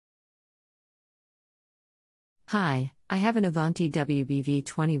Hi, I have an Avanti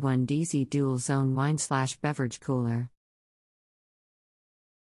WBV21DZ dual zone wine/beverage cooler.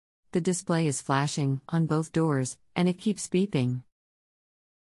 The display is flashing on both doors, and it keeps beeping.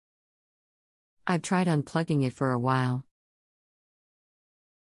 I've tried unplugging it for a while.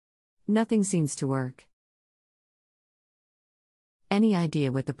 Nothing seems to work. Any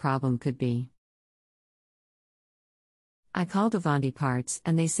idea what the problem could be? I called Avanti Parts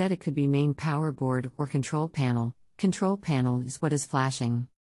and they said it could be main power board or control panel. Control panel is what is flashing.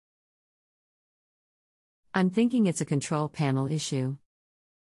 I'm thinking it's a control panel issue.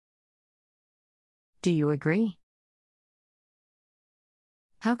 Do you agree?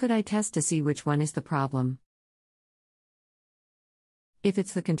 How could I test to see which one is the problem? If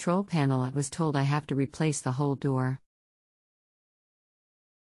it's the control panel, I was told I have to replace the whole door.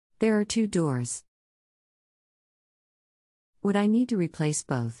 There are 2 doors. Would I need to replace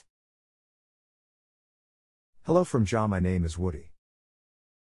both? Hello from Ja, my name is Woody.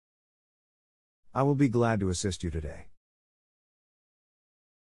 I will be glad to assist you today.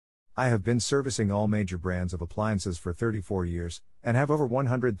 I have been servicing all major brands of appliances for 34 years, and have over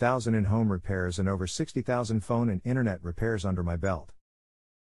 100,000 in-home repairs and over 60,000 phone and internet repairs under my belt.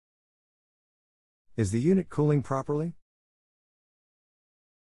 Is the unit cooling properly?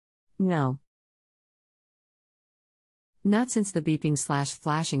 No. Not since the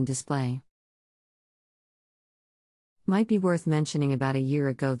beeping/flashing display. Might be worth mentioning about a year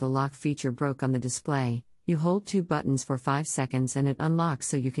ago the lock feature broke on the display. You hold 2 buttons for 5 seconds and it unlocks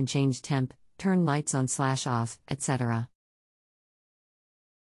so you can change temp, turn lights on/off, etc.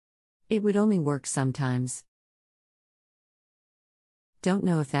 It would only work sometimes. Don't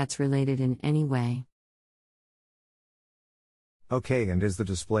know if that's related in any way. Okay, and is the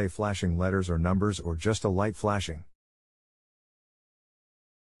display flashing letters or numbers or just a light flashing?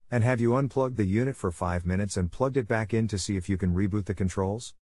 And have you unplugged the unit for 5 minutes and plugged it back in to see if you can reboot the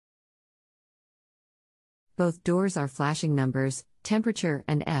controls? Both doors are flashing numbers, temperature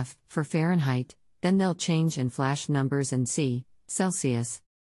and F for Fahrenheit, then they'll change and flash numbers and C, Celsius.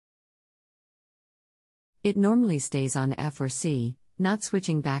 It normally stays on F or C, not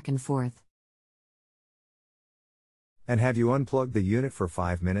switching back and forth. And have you unplugged the unit for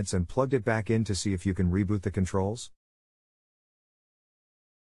 5 minutes and plugged it back in to see if you can reboot the controls?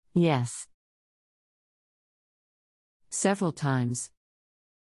 Yes. Several times.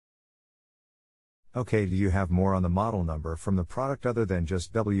 Okay, do you have more on the model number from the product other than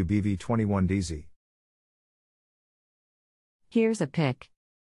just WBV21DZ? Here's a pic.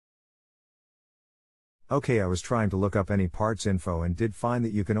 Okay, I was trying to look up any parts info and did find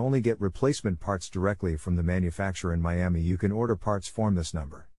that you can only get replacement parts directly from the manufacturer in Miami. You can order parts from this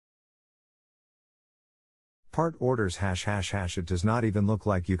number. Part orders ###. It does not even look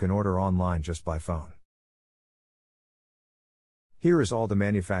like you can order online just by phone. Here is all the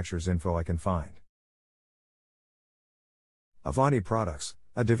manufacturer's info I can find. Avanti Products,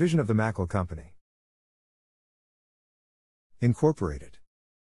 a division of the Mackle Company. Incorporated.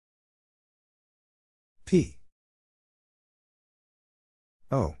 P.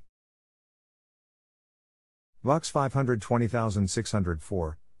 O. Box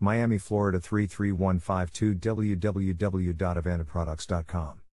 520604, Miami, Florida 33152,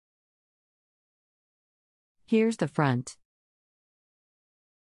 www.avantiproducts.com. Here's the front.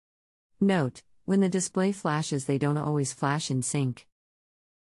 Note, when the display flashes, they don't always flash in sync.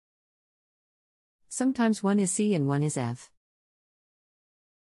 Sometimes one is C and one is F.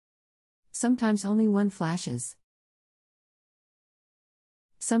 Sometimes only one flashes.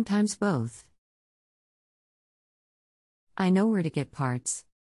 Sometimes both. I know where to get parts.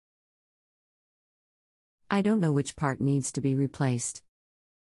 I don't know which part needs to be replaced.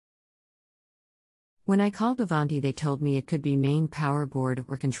 When I called Avanti, they told me it could be main power board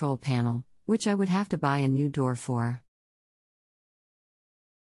or control panel, which I would have to buy a new door for.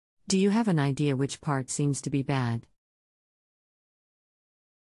 Do you have an idea which part seems to be bad?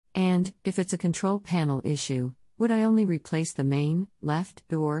 And, if it's a control panel issue, would I only replace the main, left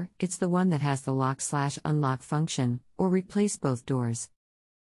door, it's the one that has the lock/unlock function, or replace both doors?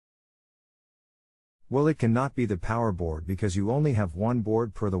 Well, it cannot be the power board because you only have one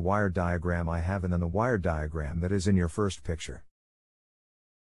board per the wire diagram I have and then the wire diagram that is in your first picture.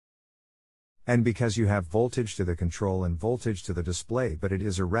 And because you have voltage to the control and voltage to the display, but it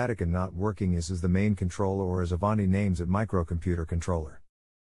is erratic and not working as the main controller, or as Avanti names it, microcomputer controller.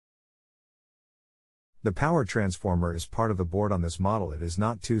 The power transformer is part of the board on this model. It is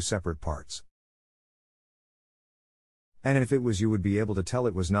not 2 separate parts. And if it was, you would be able to tell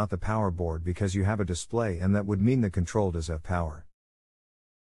it was not the power board because you have a display, and that would mean the control does have power.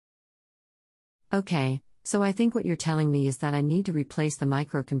 Okay, So I think what you're telling me is that I need to replace the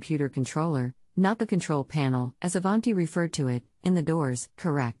microcomputer controller, not the control panel, as Avanti referred to it, in the doors,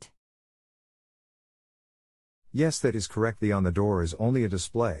 correct? Yes, that is correct. The on the door is only a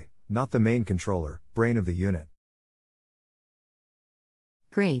display, not the main controller, brain of the unit.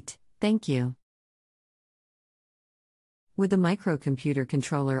 Great, thank you. Would the microcomputer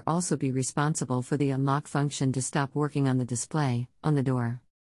controller also be responsible for the unlock function to stop working on the display, on the door?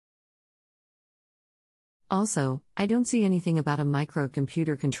 Also, I don't see anything about a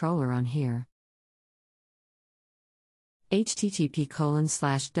microcomputer controller on here.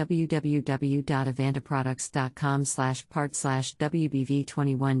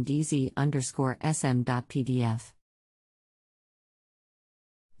 http://www.avantiproducts.com/part/wbv21DZ_sm.pdf.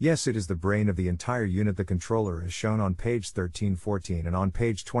 Yes, it is the brain of the entire unit. The controller is shown on page 13-14 and on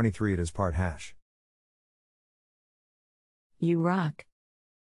page 23 it is part hash. You rock.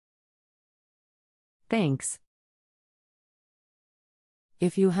 Thanks.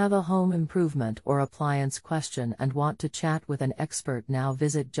 If you have a home improvement or appliance question and want to chat with an expert now,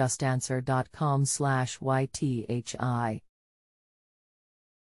 visit justanswer.com/ythi.